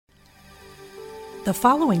The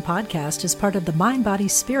following podcast is part of the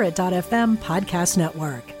MindBodySpirit.fm podcast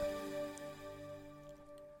network.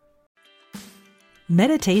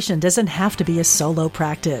 Meditation doesn't have to be a solo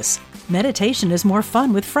practice. Meditation is more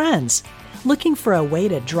fun with friends. Looking for a way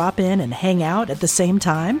to drop in and hang out at the same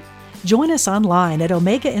time? Join us online at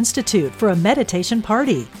Omega Institute for a meditation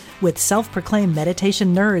party with self-proclaimed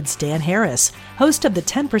meditation nerds Dan Harris, host of the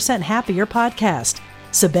 10% Happier podcast,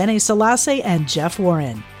 Sebene Selassie, and Jeff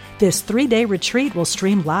Warren. This 3-day retreat will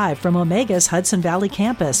stream live from Omega's Hudson Valley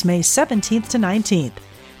campus May 17th to 19th.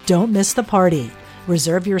 Don't miss the party.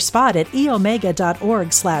 Reserve your spot at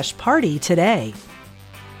eomega.org/party today.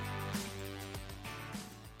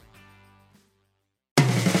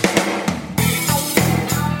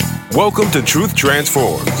 Welcome to Truth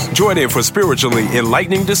Transforms. Join in for spiritually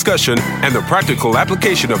enlightening discussion and the practical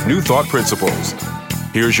application of new thought principles.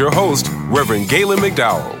 Here's your host, Reverend Galen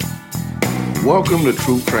McDowell. Welcome to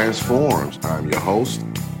Truth Transforms. I'm your host,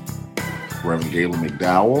 Reverend Galen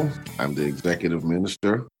McDowell. I'm the Executive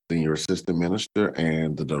Minister, Senior Assistant Minister,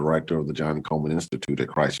 and the Director of the Johnny Coleman Institute at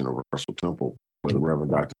Christ Universal Temple, where the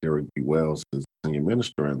Reverend Dr. Derek B. Wells is the Senior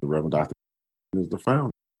Minister and the Reverend Dr. is the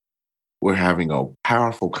founder. We're having a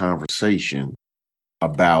powerful conversation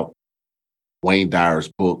about Wayne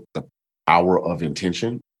Dyer's book, The Power of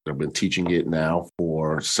Intention. I've been teaching it now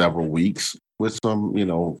for several weeks with some,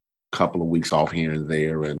 couple of weeks off here and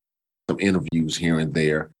there and some interviews here and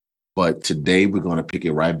there. But today we're going to pick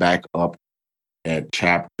it right back up at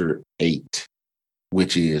chapter 8,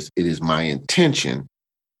 which is, it is my intention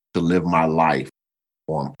to live my life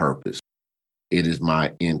on purpose. It is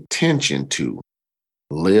my intention to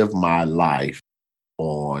live my life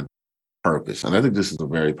on purpose. And I think this is a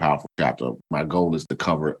very powerful chapter. My goal is to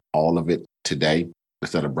cover all of it today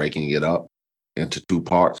instead of breaking it up into 2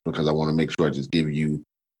 parts, because I want to make sure I just give you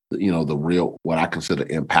the real, what I consider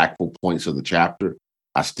impactful points of the chapter.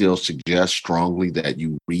 I still suggest strongly that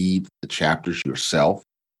you read the chapters yourself,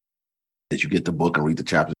 that you get the book and read the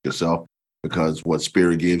chapters yourself, because what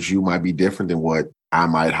Spirit gives you might be different than what I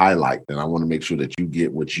might highlight. And I want to make sure that you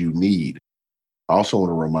get what you need. I also want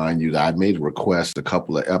to remind you that I made a request a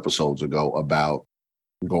couple of episodes ago about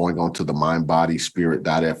going onto the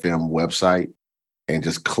MindBodySpirit.fm website and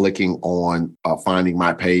just clicking on finding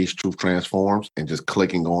my page, Truth Transforms, and just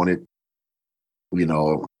clicking on it,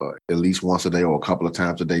 at least once a day or a couple of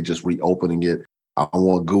times a day, just reopening it. I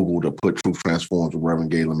want Google to put Truth Transforms with Reverend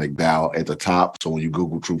Galen McDowell at the top. So when you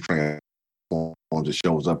Google Truth Transforms, it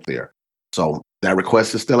shows up there. So that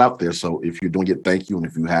request is still out there. So if you're doing it, thank you. And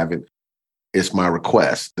if you haven't, it's my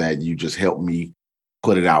request that you just help me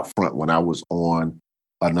put it out front. When I was on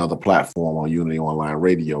another platform on Unity Online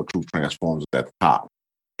Radio, Truth Transforms is at the top.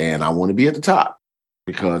 And I want to be at the top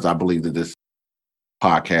because I believe that this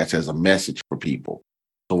podcast has a message for people.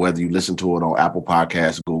 So whether you listen to it on Apple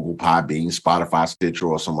Podcasts, Google, Podbean, Spotify, Stitcher,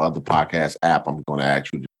 or some other podcast app, I'm going to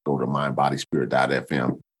ask you to go to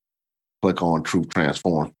MindBodySpirit.fm, click on Truth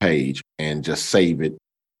Transforms page, and just save it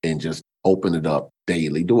and just open it up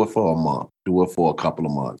daily. Do it for a month. Do it for a couple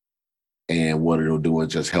of months. And what it'll do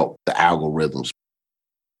is just help the algorithms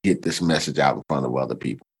get this message out in front of other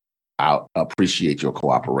people. I appreciate your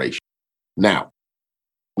cooperation. Now,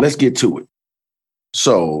 let's get to it.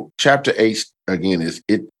 So chapter 8, again,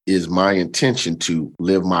 it is my intention to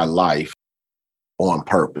live my life on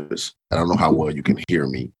purpose. I don't know how well you can hear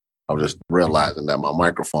me. I was just realizing that my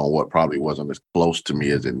microphone probably wasn't as close to me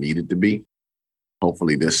as it needed to be.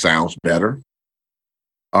 Hopefully this sounds better.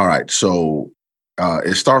 All right, so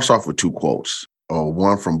it starts off with 2 quotes.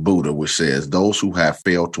 One from Buddha, which says, "Those who have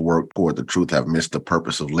failed to work toward the truth have missed the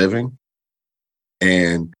purpose of living."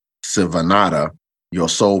 And Sivananda, "Your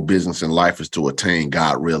sole business in life is to attain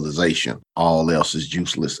God realization. All else is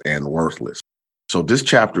useless and worthless." So this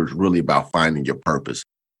chapter is really about finding your purpose,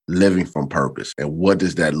 living from purpose. And what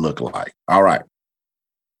does that look like? All right.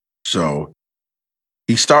 So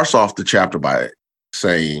he starts off the chapter by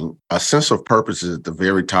saying, "A sense of purpose is at the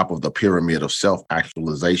very top of the pyramid of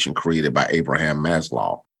self-actualization created by Abraham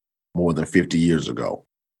Maslow more than 50 years ago.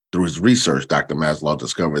 Through his research, Dr. Maslow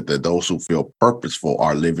discovered that those who feel purposeful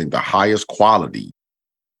are living the highest quality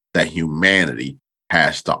that humanity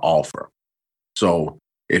has to offer." So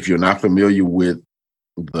if you're not familiar with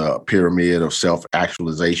the pyramid of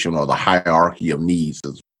self-actualization, or the hierarchy of needs,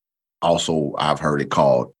 as also I've heard it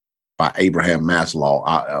called, by Abraham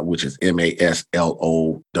Maslow, which is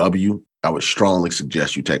Maslow, I would strongly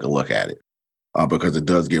suggest you take a look at it because it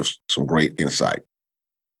does give some great insight.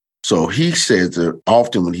 So he says that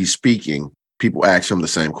often when he's speaking, people ask him the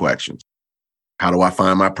same questions. How do I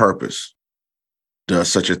find my purpose?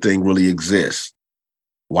 Does such a thing really exist?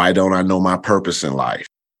 Why don't I know my purpose in life?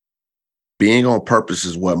 Being on purpose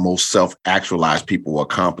is what most self-actualized people will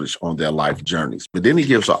accomplish on their life journeys. But then he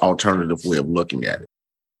gives an alternative way of looking at it.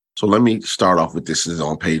 So let me start off with this. This is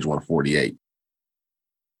on page 148.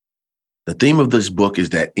 The theme of this book is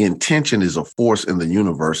that intention is a force in the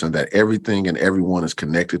universe and that everything and everyone is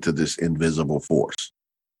connected to this invisible force.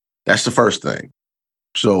 That's the first thing.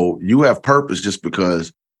 So you have purpose just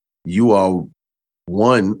because you are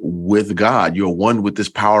one with God. You're one with this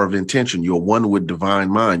power of intention. You're one with divine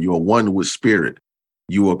mind. You're one with spirit.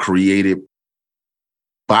 You are created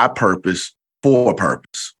by purpose for a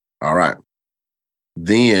purpose. All right.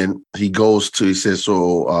 Then he says,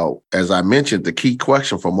 so as I mentioned, the key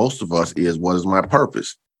question for most of us is, what is my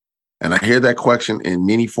purpose? And I hear that question in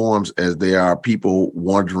many forms as there are people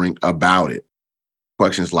wondering about it.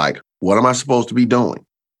 Questions like, what am I supposed to be doing?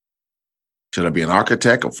 Should I be an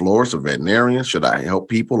architect, a florist, a veterinarian? Should I help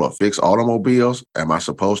people or fix automobiles? Am I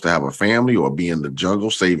supposed to have a family or be in the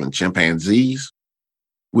jungle saving chimpanzees?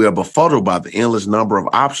 We are befuddled by the endless number of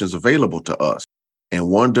options available to us and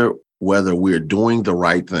wonder whether we're doing the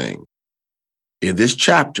right thing. In this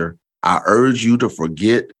chapter, I urge you to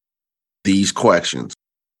forget these questions.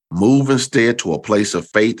 Move instead to a place of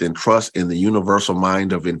faith and trust in the universal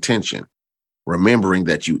mind of intention, remembering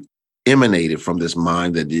that you emanated from this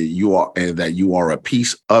mind, that you are a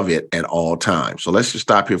piece of it at all times. So let's just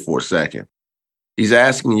stop here for a second. He's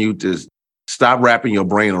asking you to stop wrapping your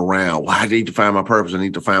brain around, well, I need to find my purpose. I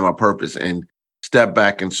need to find my purpose, and step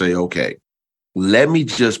back and say, okay, let me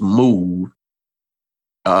just move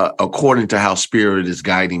according to how spirit is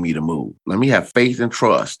guiding me to move. Let me have faith and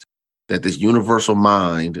trust that this universal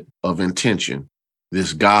mind of intention,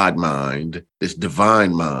 this God mind, this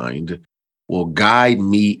divine mind, will guide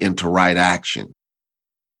me into right action.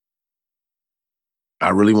 I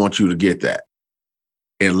really want you to get that.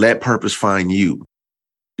 And let purpose find you.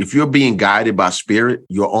 If you're being guided by spirit,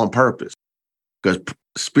 you're on purpose, because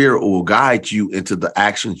spirit will guide you into the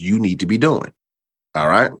actions you need to be doing. All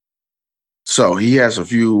right. So he has a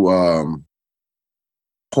few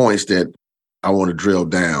points that I want to drill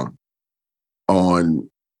down. On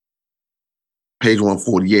page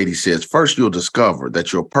 148, he says, first, you'll discover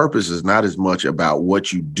that your purpose is not as much about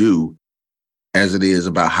what you do as it is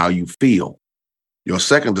about how you feel. Your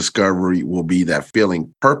second discovery will be that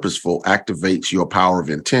feeling purposeful activates your power of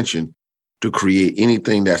intention to create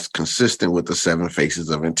anything that's consistent with the 7 phases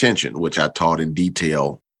of intention, which I taught in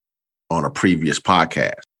detail on a previous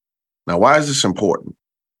podcast. Now, why is this important?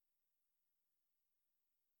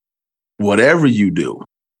 Whatever you do,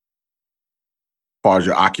 as far as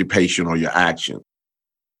your occupation or your action,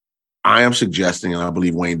 I am suggesting, and I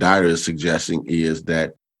believe Wayne Dyer is suggesting, is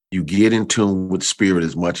that you get in tune with spirit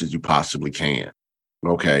as much as you possibly can.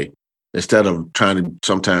 Okay. Instead of trying to,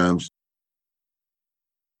 sometimes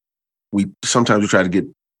we try to get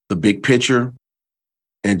the big picture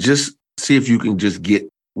and just see if you can just get,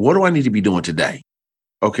 what do I need to be doing today?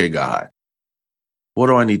 Okay, God, what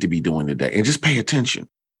do I need to be doing today? And just pay attention.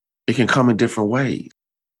 It can come in different ways.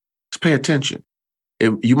 Just pay attention.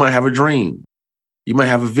 You might have a dream. You might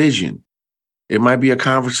have a vision. It might be a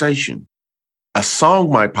conversation. A song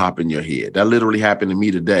might pop in your head. That literally happened to me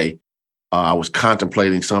today. I was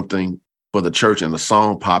contemplating something for the church and a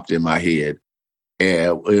song popped in my head,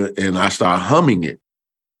 and I started humming it.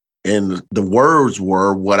 And the words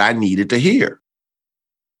were what I needed to hear.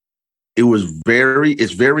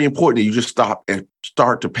 It's very important that you just stop and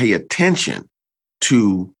start to pay attention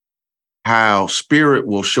to how spirit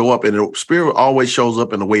will show up. And spirit always shows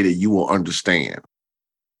up in a way that you will understand.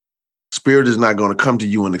 Spirit is not going to come to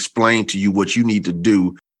you and explain to you what you need to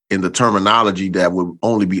do in the terminology that would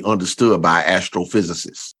only be understood by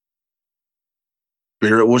astrophysicists.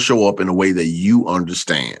 Spirit will show up in a way that you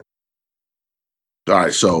understand. All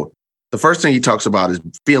right, so the first thing he talks about is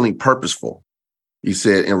feeling purposeful. He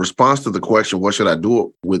said, in response to the question, what should I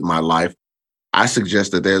do with my life? I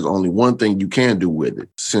suggest that there's only one thing you can do with it.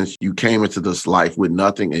 Since you came into this life with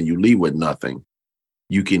nothing and you leave with nothing,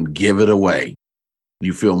 you can give it away.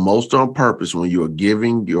 You feel most on purpose when you are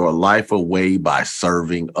giving your life away by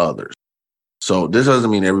serving others. So this doesn't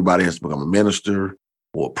mean everybody has to become a minister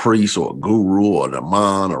or a priest or a guru or an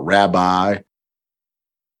imam or rabbi.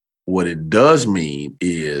 What it does mean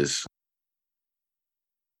is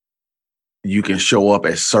you can show up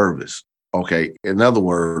as service. Okay. In other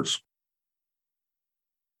words,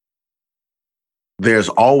 there's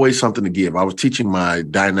always something to give. I was teaching my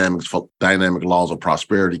dynamic laws of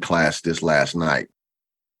prosperity class this last night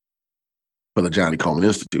for the Johnny Coleman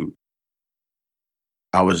Institute.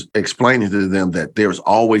 I was explaining to them that there's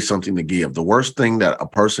always something to give. The worst thing that a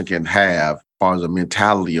person can have as far as a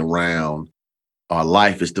mentality around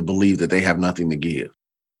life is to believe that they have nothing to give.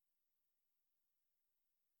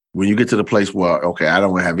 when you get to the place where, okay, I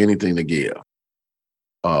don't have anything to give,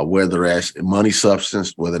 whether that's money,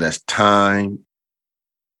 substance, whether that's time,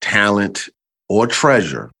 talent, or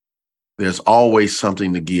treasure, there's always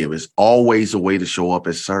something to give. It's always a way to show up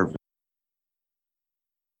as servant.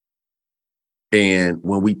 And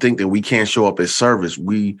when we think that we can't show up as service,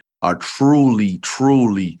 we are truly,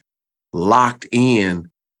 truly locked in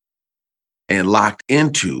and locked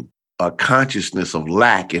into a consciousness of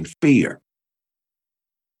lack and fear.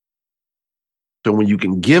 So when you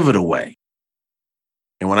can give it away,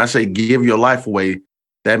 and when I say give your life away,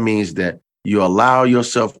 that means that you allow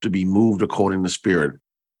yourself to be moved according to spirit.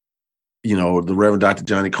 You know, the Reverend Dr.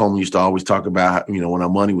 Johnny Coleman used to always talk about, you know, when her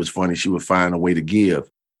money was funny, she would find a way to give.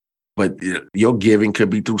 But your giving could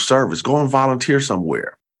be through service. Go and volunteer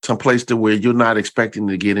somewhere, someplace to where you're not expecting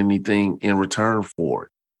to get anything in return for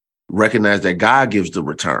it. Recognize that God gives the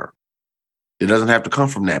return. It doesn't have to come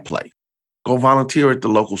from that place. Go volunteer at the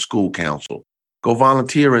local school council. Go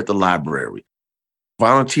volunteer at the library.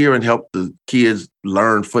 Volunteer and help the kids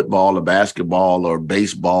learn football or basketball or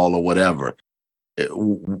baseball or whatever.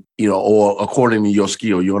 You know, or according to your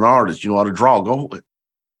skill, you're an artist, you know how to draw. Go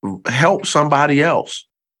help somebody else.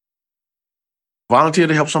 Volunteer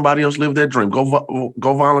to help somebody else live their dream. Go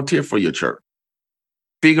volunteer for your church.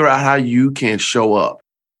 Figure out how you can show up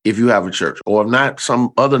if you have a church, or if not,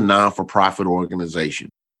 some other non-for-profit organization.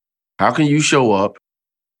 How can you show up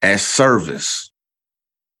as service?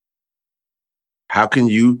 How can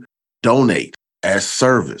you donate as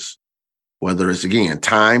service? Whether it's, again,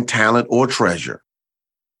 time, talent, or treasure.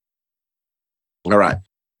 All right,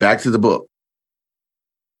 back to the book.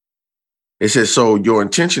 It says, so your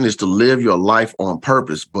intention is to live your life on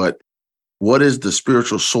purpose, but what is the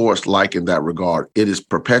spiritual source like in that regard? It is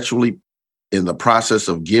perpetually in the process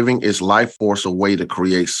of giving its life force away to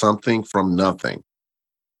create something from nothing.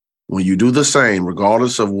 When you do the same,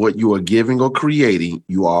 regardless of what you are giving or creating,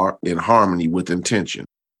 you are in harmony with intention.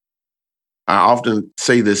 I often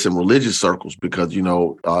say this in religious circles because, you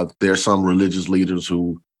know, there are some religious leaders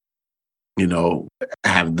who, you know,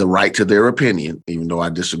 have the right to their opinion, even though I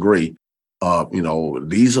disagree. You know,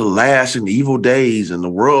 these are last and evil days, and the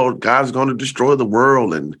world, God's going to destroy the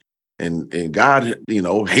world, and God, you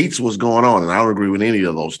know, hates what's going on. And I don't agree with any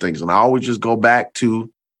of those things. And I always just go back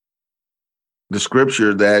to the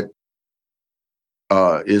scripture that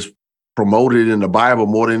is promoted in the Bible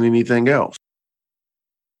more than anything else.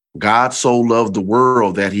 God so loved the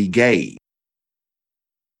world that he gave.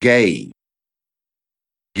 God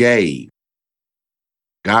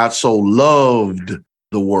so loved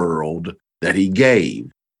the world that he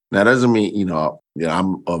gave. Now, that doesn't mean, you know,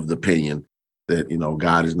 I'm of the opinion that, you know,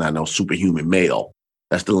 God is not no superhuman male.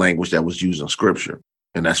 That's the language that was used in scripture,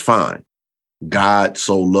 and that's fine. God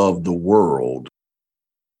so loved the world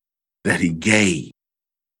that he gave.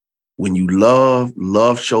 When you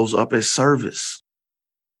love shows up as service.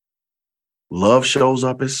 Love shows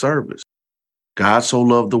up as service. God so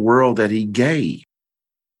loved the world that he gave.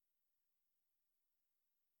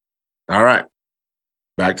 All right,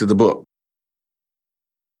 back to the book.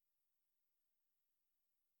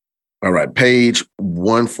 All right, page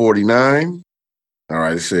 149. All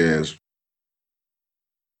right, it says,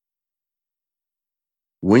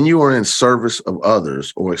 when you are in service of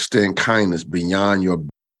others or extend kindness beyond your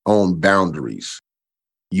own boundaries,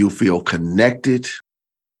 you feel connected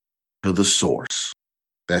to the source.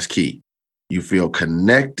 That's key. You feel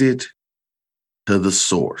connected to the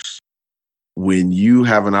source. When you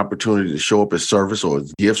have an opportunity to show up as service or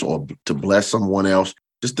as gifts or to bless someone else,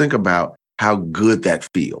 just think about how good that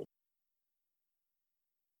feels.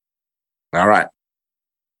 All right.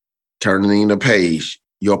 Turning the page.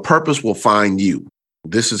 Your purpose will find you.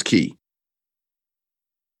 This is key.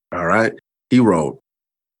 All right. He wrote,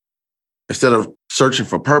 instead of searching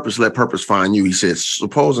for purpose, let purpose find you. He said,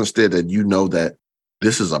 suppose instead that you know that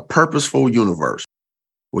this is a purposeful universe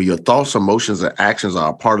where your thoughts, emotions, and actions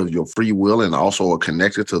are a part of your free will and also are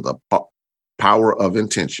connected to the power of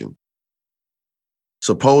intention.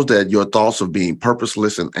 Suppose that your thoughts of being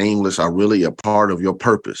purposeless and aimless are really a part of your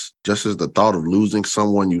purpose, just as the thought of losing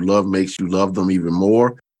someone you love makes you love them even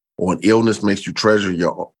more, or an illness makes you treasure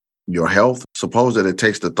your health. Suppose that it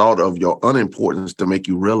takes the thought of your unimportance to make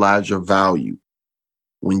you realize your value.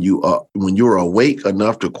 When you're awake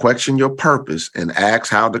enough to question your purpose and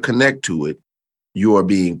ask how to connect to it, you are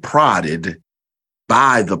being prodded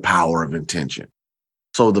by the power of intention.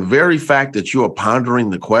 So the very fact that you are pondering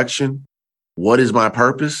the question, what is my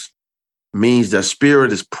purpose, means that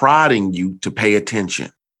spirit is prodding you to pay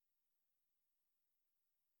attention.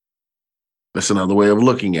 That's another way of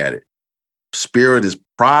looking at it. Spirit is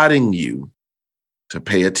prodding you to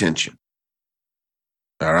pay attention.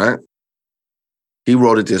 All right. He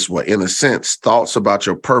wrote it this way. In a sense, thoughts about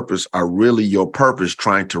your purpose are really your purpose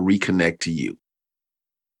trying to reconnect to you.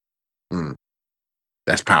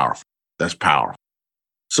 That's powerful. That's powerful.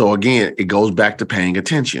 So again, it goes back to paying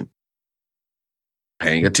attention.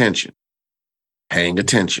 Paying attention. Paying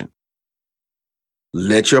attention.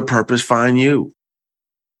 Let your purpose find you.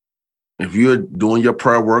 If you're doing your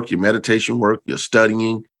prayer work, your meditation work, you're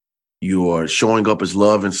studying, you're showing up as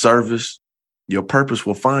love and service, your purpose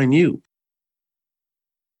will find you.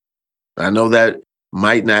 I know that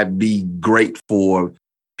might not be great for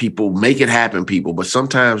people, make it happen, people, but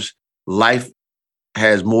sometimes life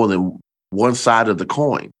has more than one side of the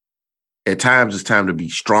coin. At times, it's time to be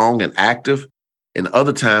strong and active, and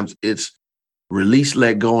other times, it's release,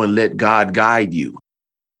 let go, and let God guide you.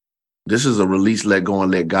 This is a release, let go,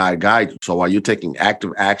 and let God guide you. So while you're taking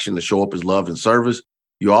active action to show up as love and service,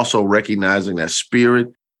 you're also recognizing that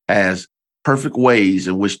Spirit has perfect ways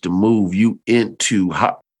in which to move you into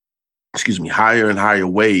higher and higher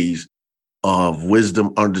ways of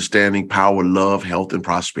wisdom, understanding, power, love, health, and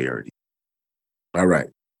prosperity. All right.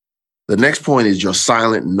 The next point is your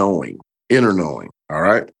silent knowing, inner knowing. All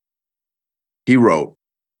right. He wrote,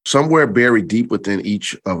 somewhere buried deep within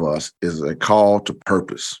each of us is a call to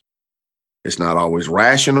purpose. It's not always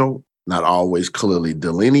rational, not always clearly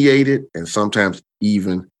delineated, and sometimes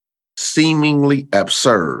even seemingly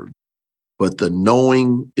absurd. But the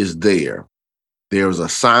knowing is there. There's a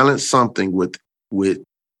silent something within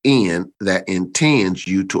that intends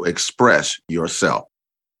you to express yourself.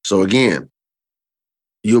 So again,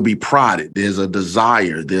 you'll be prodded. There's a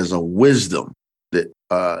desire. There's a wisdom.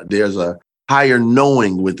 There's a higher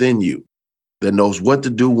knowing within you that knows what to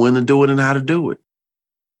do, when to do it, and how to do it.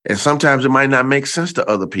 And sometimes it might not make sense to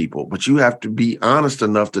other people, but you have to be honest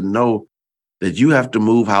enough to know that you have to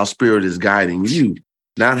move how Spirit is guiding you,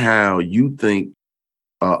 not how you think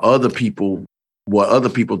what other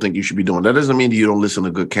people think you should be doing. That doesn't mean that you don't listen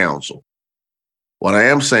to good counsel. What I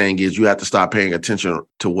am saying is you have to start paying attention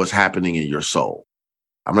to what's happening in your soul.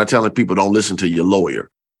 I'm not telling people don't listen to your lawyer.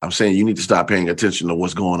 I'm saying you need to start paying attention to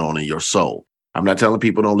what's going on in your soul. I'm not telling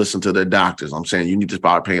people don't listen to their doctors. I'm saying you need to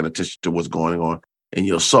start paying attention to what's going on in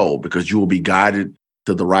your soul, because you will be guided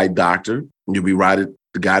to the right doctor. You'll be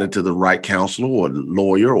guided to the right counselor or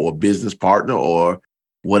lawyer or business partner or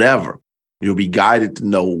whatever. You'll be guided to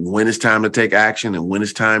know when it's time to take action and when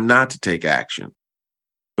it's time not to take action.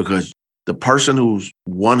 Because the person who's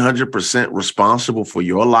 100% responsible for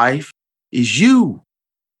your life is you.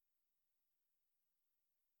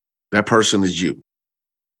 That person is you.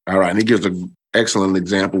 All right. And he gives an excellent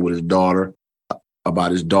example with his daughter,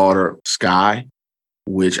 about his daughter, Sky,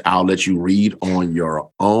 which I'll let you read on your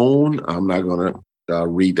own. I'm not going to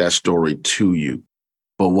read that story to you.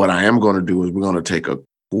 But what I am going to do is we're going to take a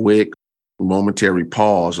quick momentary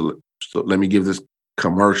pause. So let me give this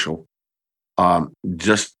commercial.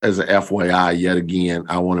 Just as an FYI, yet again,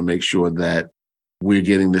 I want to make sure that we're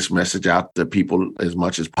getting this message out to people as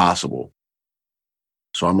much as possible.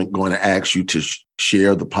 So I'm going to ask you to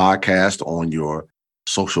share the podcast on your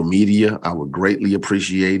social media. I would greatly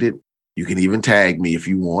appreciate it. You can even tag me if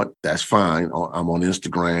you want. That's fine. I'm on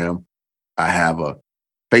Instagram. I have a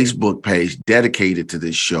Facebook page dedicated to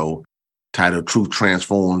this show titled Truth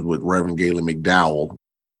Transforms with Reverend Galen McDowell.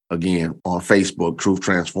 Again, on Facebook, Truth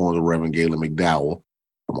Transforms with Reverend Galen McDowell.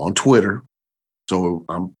 I'm on Twitter, so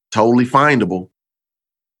I'm totally findable.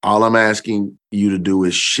 All I'm asking you to do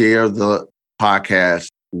is share the podcast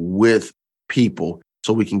with people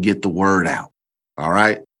so we can get the word out. All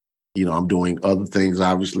right. I'm doing other things.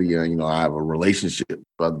 Obviously, I have a relationship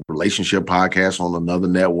podcast on another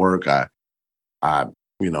network.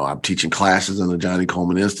 I'm teaching classes in the Johnny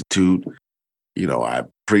Coleman Institute. I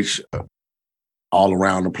preach all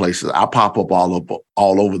around the places. I pop up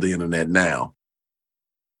all over the internet now.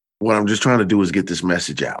 What I'm just trying to do is get this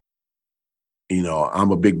message out.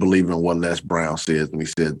 I'm a big believer in what Les Brown says when he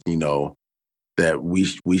said, that we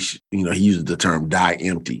he uses the term die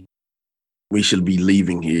empty. We should be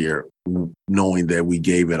leaving here knowing that we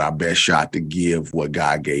gave it our best shot to give what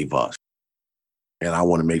God gave us. And I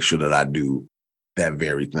want to make sure that I do that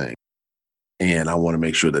very thing. And I want to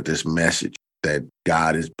make sure that this message that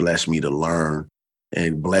God has blessed me to learn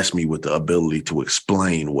and blessed me with the ability to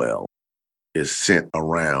explain well is sent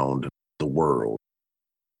around the world.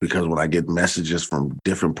 Because when I get messages from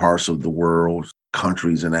different parts of the world,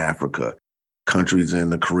 countries in Africa, countries in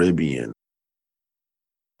the Caribbean,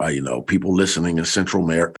 people listening in Central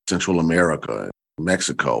America,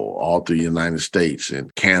 Mexico, all through the United States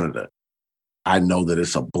and Canada, I know that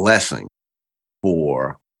it's a blessing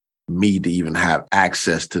for me to even have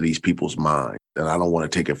access to these people's minds. and I don't want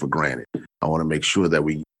to take it for granted. I want to make sure that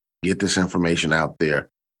we get this information out there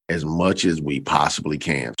as much as we possibly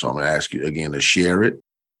can. So I'm going to ask you again to share it.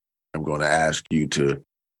 I'm going to ask you to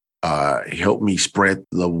help me spread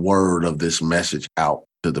the word of this message out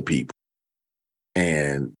to the people.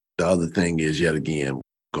 And the other thing is, yet again,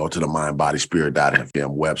 go to the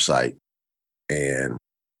mindbodyspirit.fm website and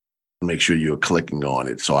make sure you're clicking on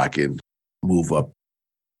it so I can move up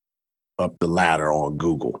the ladder on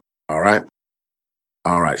Google. All right.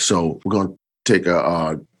 So we're going to take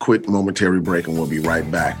a quick momentary break, and we'll be right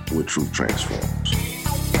back with Truth Transforms.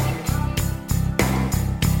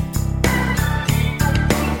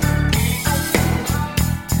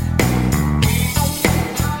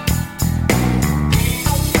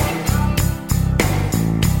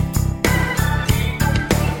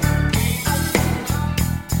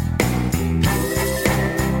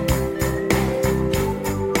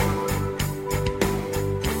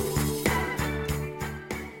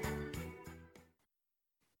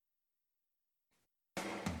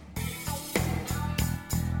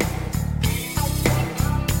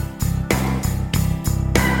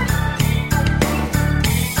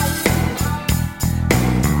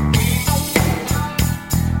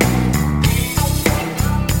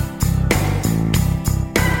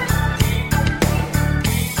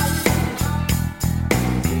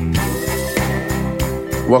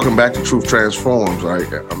 Welcome back to Truth Transforms.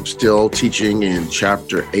 I'm still teaching in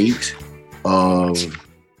chapter 8 of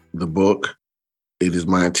the book. It is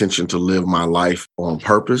my intention to live my life on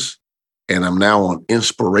purpose. And I'm now on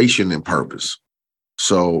inspiration and purpose.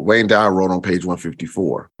 So Wayne Dyer wrote on page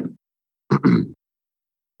 154,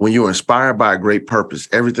 when you're inspired by a great purpose,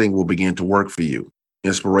 everything will begin to work for you.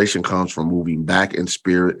 Inspiration comes from moving back in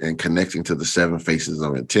spirit and connecting to the 7 faces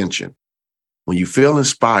of intention. When you feel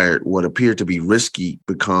inspired, what appeared to be risky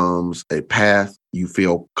becomes a path you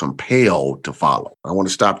feel compelled to follow. I want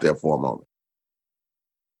to stop there for a moment.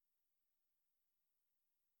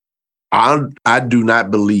 I do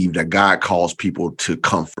not believe that God calls people to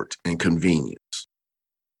comfort and convenience.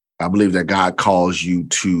 I believe that God calls you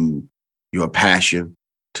to your passion,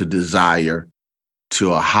 to desire,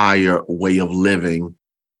 to a higher way of living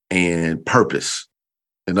and purpose.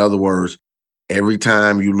 In other words, every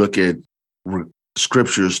time you look at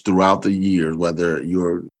scriptures throughout the years, whether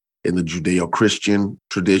you're in the Judeo-Christian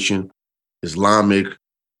tradition, Islamic,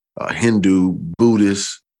 Hindu,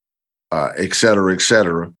 Buddhist, et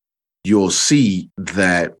cetera, you'll see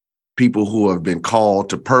that people who have been called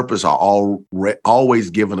to purpose are always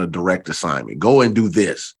given a direct assignment. Go and do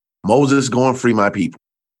this. Moses, go and free my people.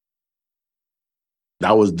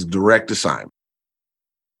 That was the direct assignment.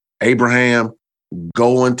 Abraham,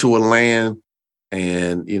 go into a land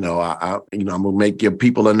and, I'm going to make your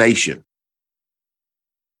people a nation.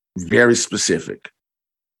 Very specific.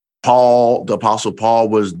 Paul, the Apostle Paul,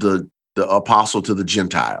 was the apostle to the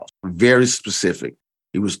Gentiles. Very specific.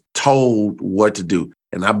 He was told what to do.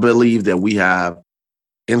 And I believe that we have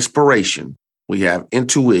inspiration, we have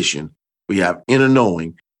intuition, we have inner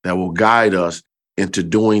knowing that will guide us into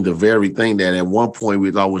doing the very thing that at one point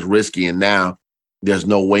we thought was risky. And now there's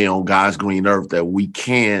no way on God's green earth that we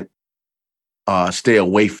can't stay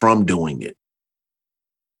away from doing it.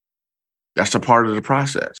 That's a part of the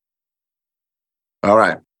process. All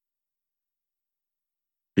right.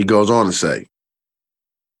 He goes on to say,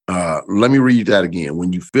 let me read that again.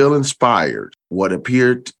 When you feel inspired, what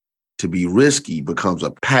appeared to be risky becomes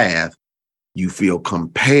a path you feel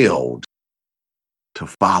compelled to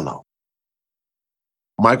follow.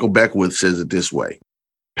 Michael Beckwith says it this way: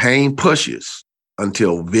 pain pushes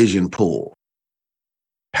until vision pulls.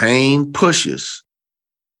 Pain pushes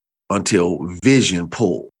until vision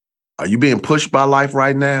pulls. Are you being pushed by life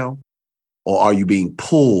right now, or are you being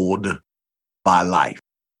pulled by life?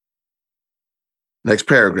 Next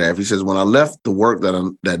paragraph, he says, when I left the work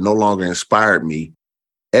that no longer inspired me,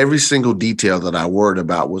 every single detail that I worried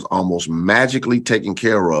about was almost magically taken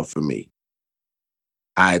care of for me.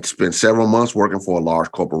 I had spent several months working for a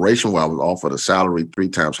large corporation where I was offered a salary 3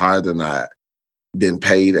 times higher than I had been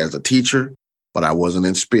paid as a teacher, but I wasn't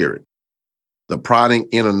in spirit. The prodding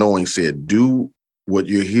inner knowing said, do what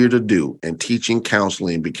you're here to do, and teaching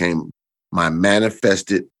counseling became my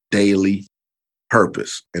manifested daily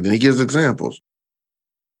purpose. And then he gives examples.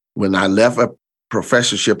 When I left a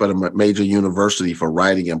professorship at a major university for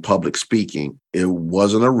writing and public speaking, it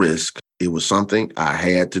wasn't a risk. It was something I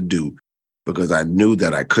had to do because I knew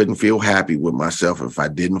that I couldn't feel happy with myself if I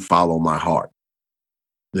didn't follow my heart.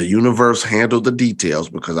 The universe handled the details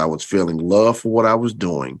because I was feeling love for what I was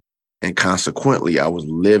doing, and consequently, I was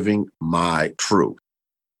living my truth.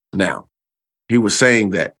 Now, he was saying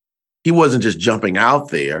that he wasn't just jumping out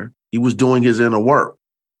there He was doing his inner work.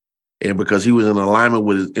 And because he was in alignment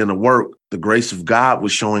with his inner work, the grace of God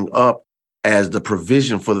was showing up as the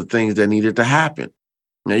provision for the things that needed to happen.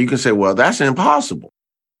 Now you can say, well, that's impossible,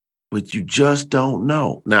 but you just don't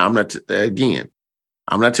know. Now, I'm not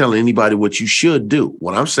telling anybody what you should do.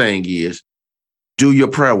 What I'm saying is do your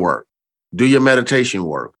prayer work, do your meditation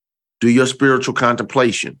work, do your spiritual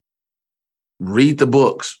contemplation, read the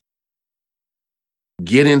books,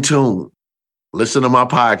 get in tune, listen to my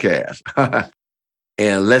podcast,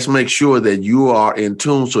 and let's make sure that you are in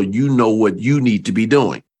tune so you know what you need to be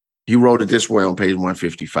doing. He wrote it this way on page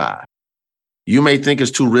 155. You may think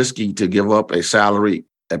it's too risky to give up a salary,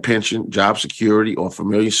 a pension, job security, or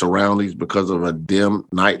familiar surroundings because of a dim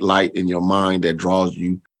night light in your mind that draws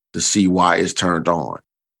you to see why it's turned on.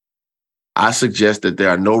 I suggest that there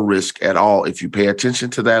are no risks at all if you pay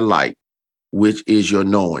attention to that light, which is your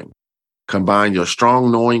knowing. Combine your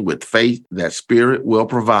strong knowing with faith that spirit will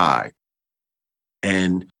provide,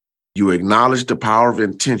 and you acknowledge the power of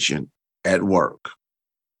intention at work.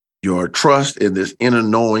 Your trust in this inner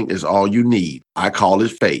knowing is all you need. I call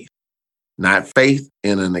it faith. Not faith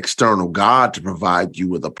in an external God to provide you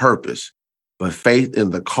with a purpose, but faith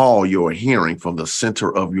in the call you're hearing from the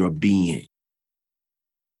center of your being.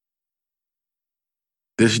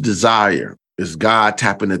 This desire is God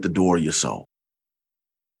tapping at the door of your soul.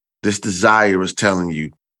 This desire is telling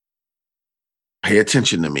you, pay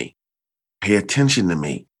attention to me. Pay attention to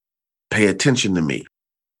me. Pay attention to me.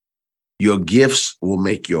 Your gifts will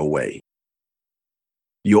make your way.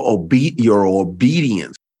 Your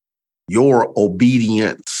obedience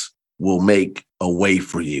will make a way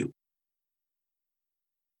for you.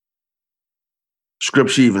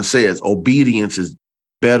 Scripture even says obedience is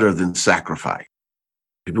better than sacrifice.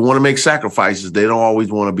 People want to make sacrifices. They don't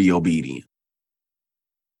always want to be obedient.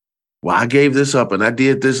 Well, I gave this up and I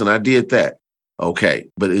did this and I did that. Okay,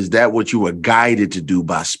 but is that what you were guided to do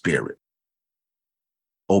by spirit?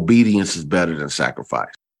 Obedience is better than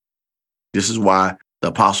sacrifice. This is why the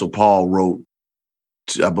Apostle Paul wrote,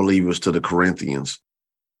 I believe it was to the Corinthians,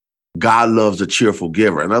 God loves a cheerful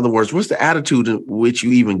giver. In other words, what's the attitude in which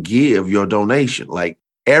you even give your donation? Like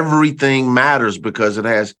everything matters because it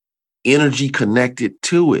has energy connected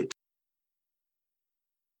to it.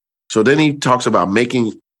 So then he talks about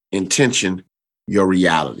making intention your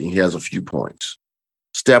reality. He has a few points.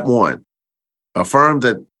 Step 1, affirm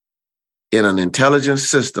that in an intelligent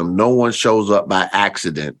system, no one shows up by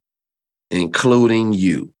accident, including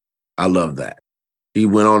you. I love that. He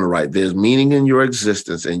went on to write, there's meaning in your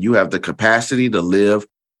existence and you have the capacity to live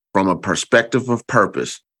from a perspective of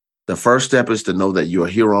purpose. The first step is to know that you're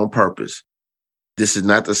here on purpose. This is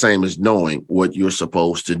not the same as knowing what you're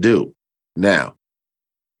supposed to do. Now,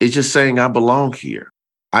 it's just saying I belong here.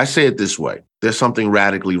 I say it this way. There's something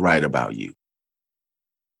radically right about you.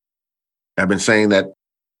 I've been saying that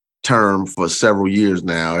term for several years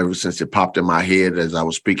now, ever since it popped in my head as I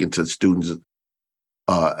was speaking to students in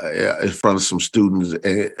front of some students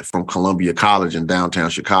from Columbia College in downtown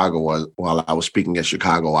Chicago while I was speaking at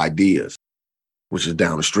Chicago Ideas, which is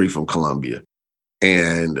down the street from Columbia.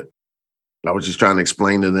 And I was just trying to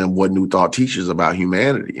explain to them what New Thought teaches about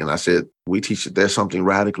humanity. And I said, we teach that there's something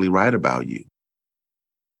radically right about you.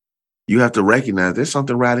 You have to recognize there's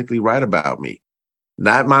something radically right about me.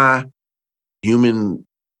 Not my human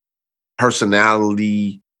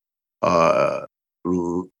personality, what's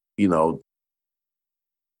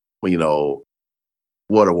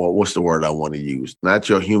the word I want to use? Not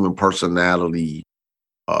your human personality,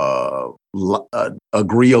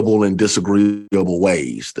 agreeable and disagreeable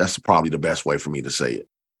ways. That's probably the best way for me to say it.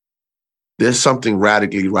 There's something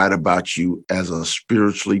radically right about you as a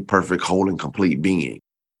spiritually perfect, whole, and complete being.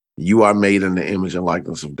 You are made in the image and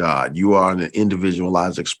likeness of God. You are an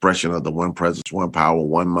individualized expression of the one presence, one power,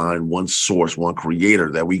 one mind, one source, one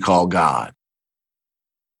creator that we call God.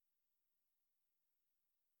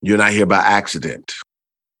 You're not here by accident.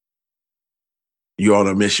 You're on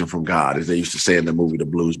a mission from God, as they used to say in the movie The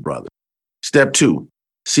Blues Brothers. Step 2,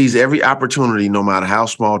 seize every opportunity, no matter how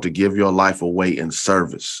small, to give your life away in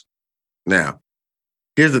service. Now,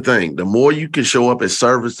 here's the thing. The more you can show up as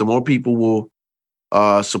service, the more people will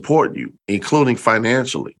support you, including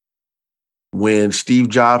financially. When Steve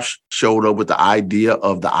Jobs showed up with the idea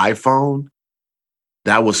of the iPhone,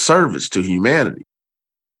 that was service to humanity.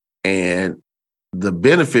 And the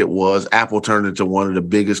benefit was Apple turned into one of the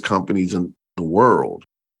biggest companies in the world.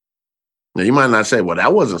 Now, you might not say, well,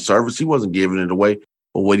 that wasn't service. He wasn't giving it away.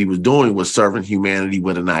 But what he was doing was serving humanity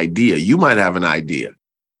with an idea. You might have an idea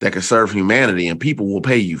that can serve humanity and people will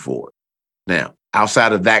pay you for it. Now,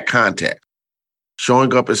 outside of that context,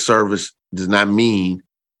 showing up as service does not mean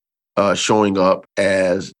showing up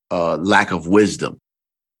as lack of wisdom.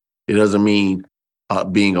 It doesn't mean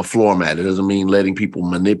being a floor mat. It doesn't mean letting people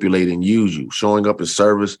manipulate and use you. Showing up as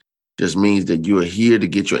service just means that you are here to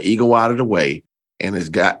get your ego out of the way. And as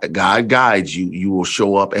God guides you, you will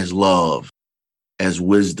show up as love, as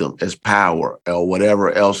wisdom, as power, or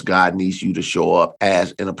whatever else God needs you to show up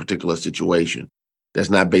as in a particular situation.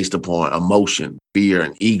 That's not based upon emotion, fear,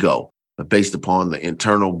 and ego, but based upon the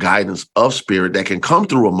internal guidance of spirit that can come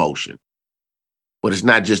through emotion. But it's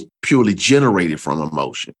not just purely generated from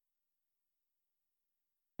emotion.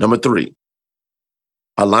 Number 3,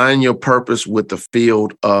 align your purpose with the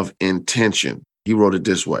field of intention. He wrote it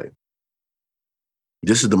this way.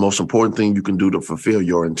 This is the most important thing you can do to fulfill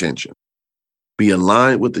your intention. Be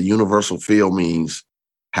aligned with the universal field means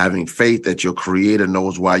having faith that your creator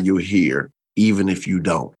knows why you're here, even if you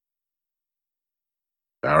don't.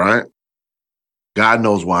 All right? God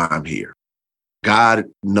knows why I'm here. God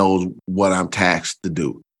knows what I'm tasked to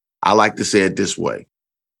do. I like to say it this way.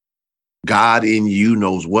 God in you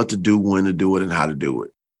knows what to do, when to do it, and how to do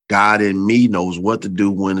it. God in me knows what to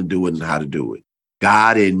do, when to do it, and how to do it.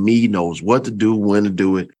 God in me knows what to do, when to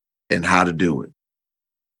do it, and how to do it.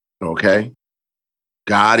 Okay?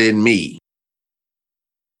 God in me.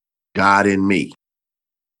 God in me.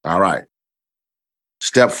 All right.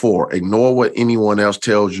 Step 4, ignore what anyone else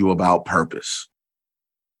tells you about purpose.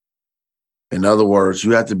 In other words,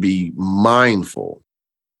 you have to be mindful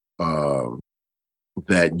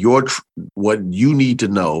that what you need to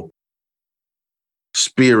know,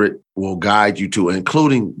 spirit will guide you to,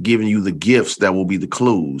 including giving you the gifts that will be the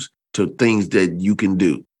clues to things that you can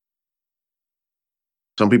do.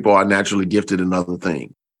 Some people are naturally gifted in other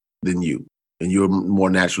things than you, and you're more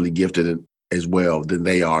naturally gifted as well than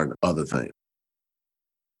they are in other things.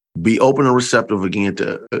 Be open and receptive again,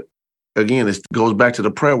 it goes back to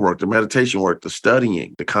the prayer work, the meditation work, the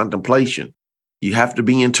studying, the contemplation. You have to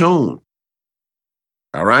be in tune.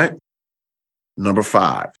 All right? Number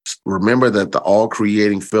 5, remember that the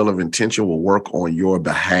all-creating field of intention will work on your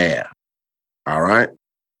behalf. All right?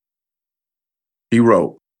 He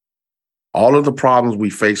wrote, all of the problems we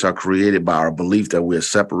face are created by our belief that we are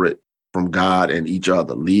separate from God and each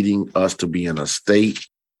other, leading us to be in a state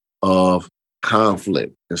of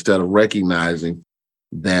conflict instead of recognizing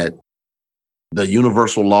that the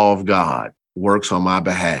universal law of God works on my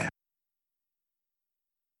behalf.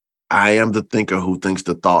 I am the thinker who thinks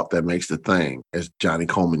the thought that makes the thing, as Johnny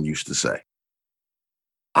Coleman used to say.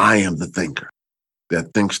 I am the thinker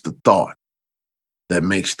that thinks the thought that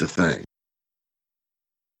makes the thing.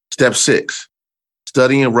 Step 6,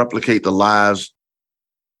 study and replicate the lives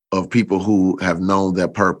of people who have known their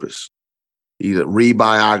purpose. Either read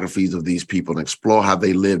biographies of these people and explore how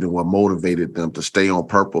they lived and what motivated them to stay on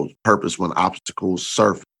purpose when obstacles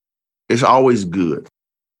surface. It's always good.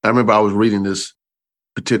 I remember I was reading this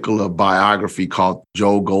particular biography called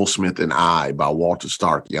Joel Goldsmith and I by Walter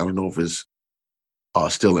Starkey. I don't know if it's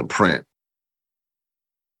still in print.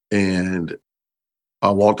 And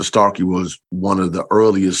Walter Starkey was one of the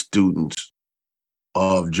earliest students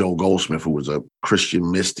of Joel Goldsmith, who was a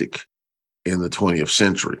Christian mystic in the 20th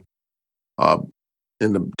century,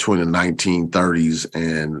 between the 1930s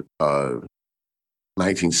and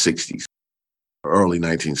 1960s, early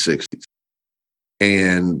 1960s.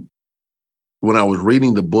 And when I was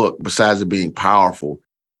reading the book, besides it being powerful,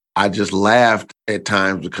 I just laughed at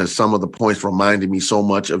times because some of the points reminded me so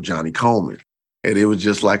much of Johnny Coleman. And it was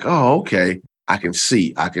just like, oh, okay, I can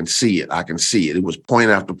see it. It was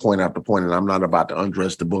point after point after point, and I'm not about to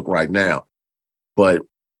undress the book right now,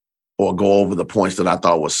 or go over the points that I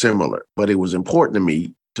thought were similar. But it was important to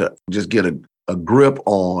me to just get a grip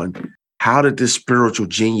on how did this spiritual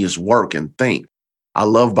genius work and think. I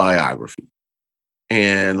love biography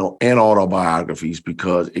and autobiographies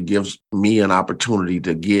because it gives me an opportunity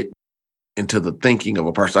to get into the thinking of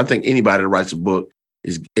a person. I think anybody that writes a book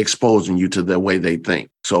is exposing you to the way they think.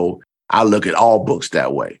 So I look at all books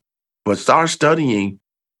that way. But start studying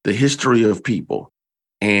the history of people,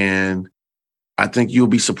 and I think you'll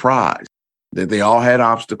be surprised that they all had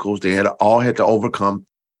obstacles. They all had to overcome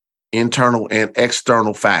internal and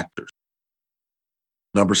external factors.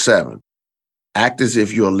 Number 7, act as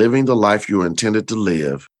if you're living the life you're intended to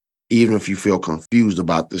live, even if you feel confused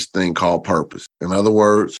about this thing called purpose. In other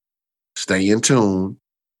words, stay in tune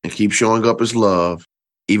and keep showing up as love,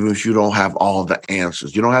 even if you don't have all the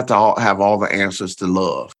answers. You don't have to have all the answers to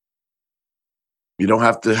love. You don't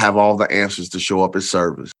have to have all the answers to show up as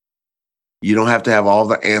service. You don't have to have all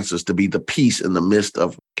the answers to be the peace in the midst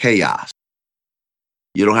of chaos.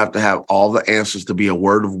 You don't have to have all the answers to be a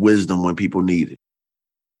word of wisdom when people need it.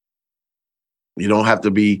 You don't have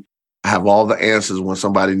to be have all the answers when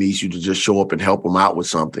somebody needs you to just show up and help them out with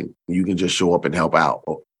something. You can just show up and help out.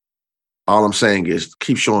 All I'm saying is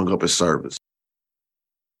keep showing up as service.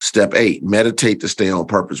 Step 8, meditate to stay on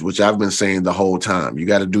purpose, which I've been saying the whole time. You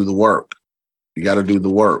got to do the work. You got to do the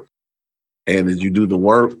work. And as you do the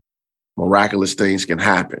work, miraculous things can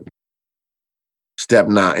happen. Step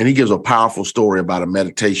 9, and he gives a powerful story about a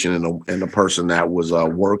meditation and a person that was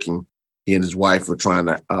working. He and his wife were trying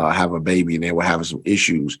to have a baby, and they were having some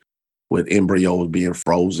issues with embryos being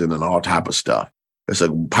frozen and all type of stuff. It's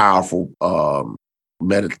a powerful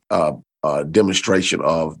demonstration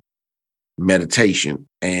of meditation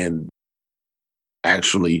and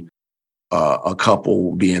actually a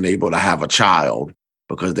couple being able to have a child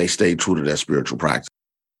because they stayed true to their spiritual practice.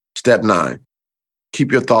 Step 9,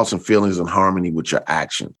 keep your thoughts and feelings in harmony with your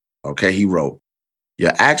actions. Okay, he wrote,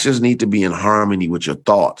 your actions need to be in harmony with your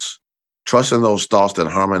thoughts. Trust in those thoughts that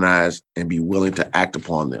harmonize and be willing to act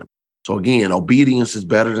upon them. So again, obedience is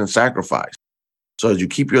better than sacrifice. So as you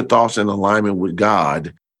keep your thoughts in alignment with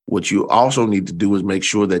God, what you also need to do is make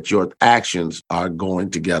sure that your actions are going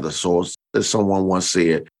together. So as someone once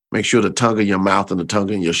said, make sure the tongue of your mouth and the tongue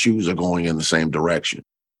in your shoes are going in the same direction.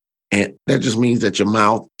 And that just means that your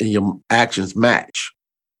mouth and your actions match.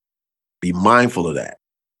 Be mindful of that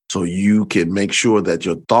so you can make sure that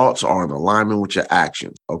your thoughts are in alignment with your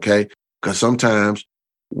actions, okay? Because sometimes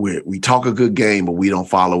we talk a good game, but we don't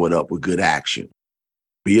follow it up with good action.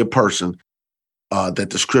 Be a person that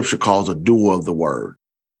the scripture calls a doer of the word.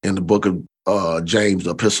 In the book of James,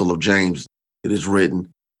 the epistle of James, it is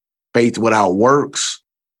written, faith without works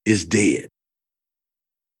is dead.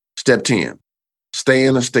 Step 10, stay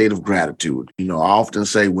in a state of gratitude. You know, I often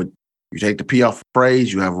say when you take the P off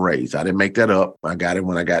praise, you have raised. I didn't make that up. I got it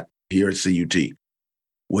when I got here at CUT.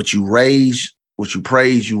 What you praise,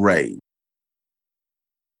 you raise.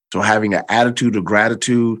 So having an attitude of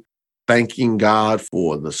gratitude, thanking God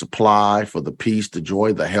for the supply, for the peace, the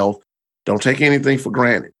joy, the health. Don't take anything for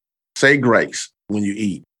granted. Say grace when you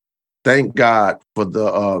eat. Thank God for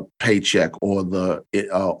the paycheck or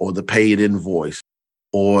the paid invoice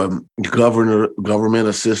or government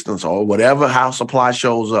assistance or whatever, how supply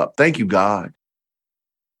shows up. Thank you, God.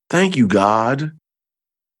 Thank you, God.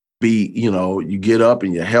 You get up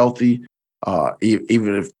and you're healthy.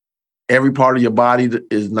 Even if every part of your body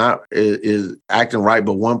is acting right,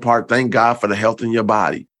 but one part, thank God for the health in your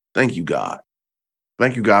body. Thank you, God.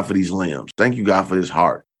 Thank you, God, for these limbs. Thank you, God, for this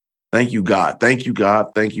heart. Thank you, God. Thank you,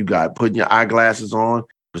 God. Thank you, God. Putting your eyeglasses on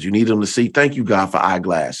because you need them to see. Thank you, God, for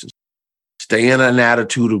eyeglasses. Stay in an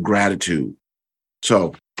attitude of gratitude.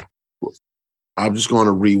 So I'm just going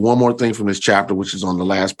to read one more thing from this chapter, which is on the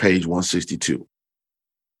last page, 162.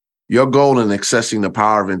 Your goal in accessing the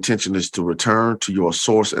power of intention is to return to your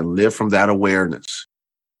source and live from that awareness,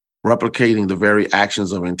 replicating the very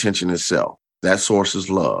actions of intention itself. That source is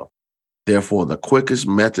love. Therefore, the quickest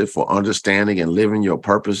method for understanding and living your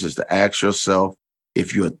purpose is to ask yourself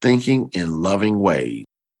if you're thinking in loving ways.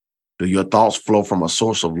 Do your thoughts flow from a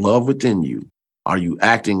source of love within you? Are you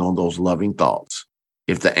acting on those loving thoughts?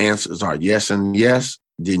 If the answers are yes and yes,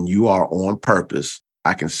 then you are on purpose.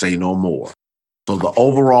 I can say no more. So the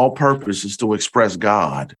overall purpose is to express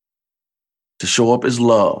God, to show up as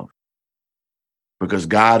love, because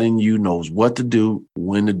God in you knows what to do,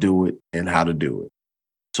 when to do it, and how to do it.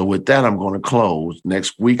 So with that, I'm going to close.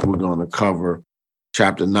 Next week, we're going to cover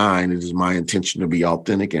chapter 9. It is my intention to be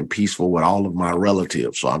authentic and peaceful with all of my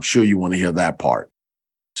relatives. So I'm sure you want to hear that part.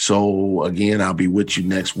 So again, I'll be with you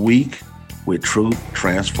next week with Truth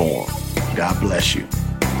Transformed. God bless you.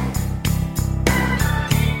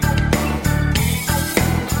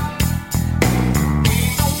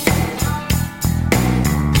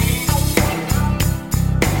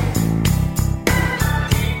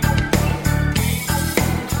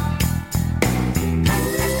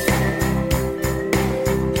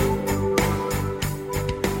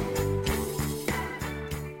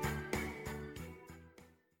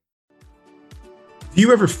 Do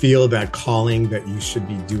you ever feel that calling that you should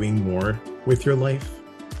be doing more with your life?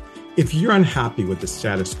 If you're unhappy with the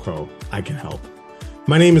status quo, I can help.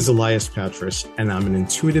 My name is Elias Patras, and I'm an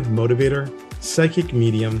intuitive motivator, psychic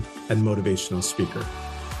medium, and motivational speaker.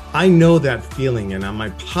 I know that feeling, and on my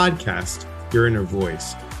podcast, Your Inner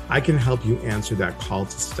Voice, I can help you answer that call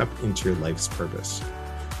to step into your life's purpose.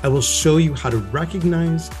 I will show you how to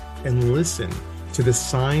recognize and listen to the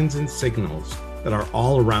signs and signals that are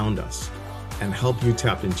all around us and help you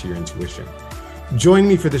tap into your intuition. Join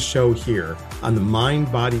me for the show here on the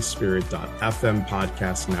mindbodyspirit.fm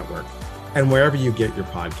podcast network and wherever you get your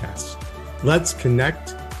podcasts. Let's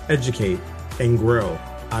connect, educate, and grow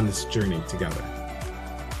on this journey together.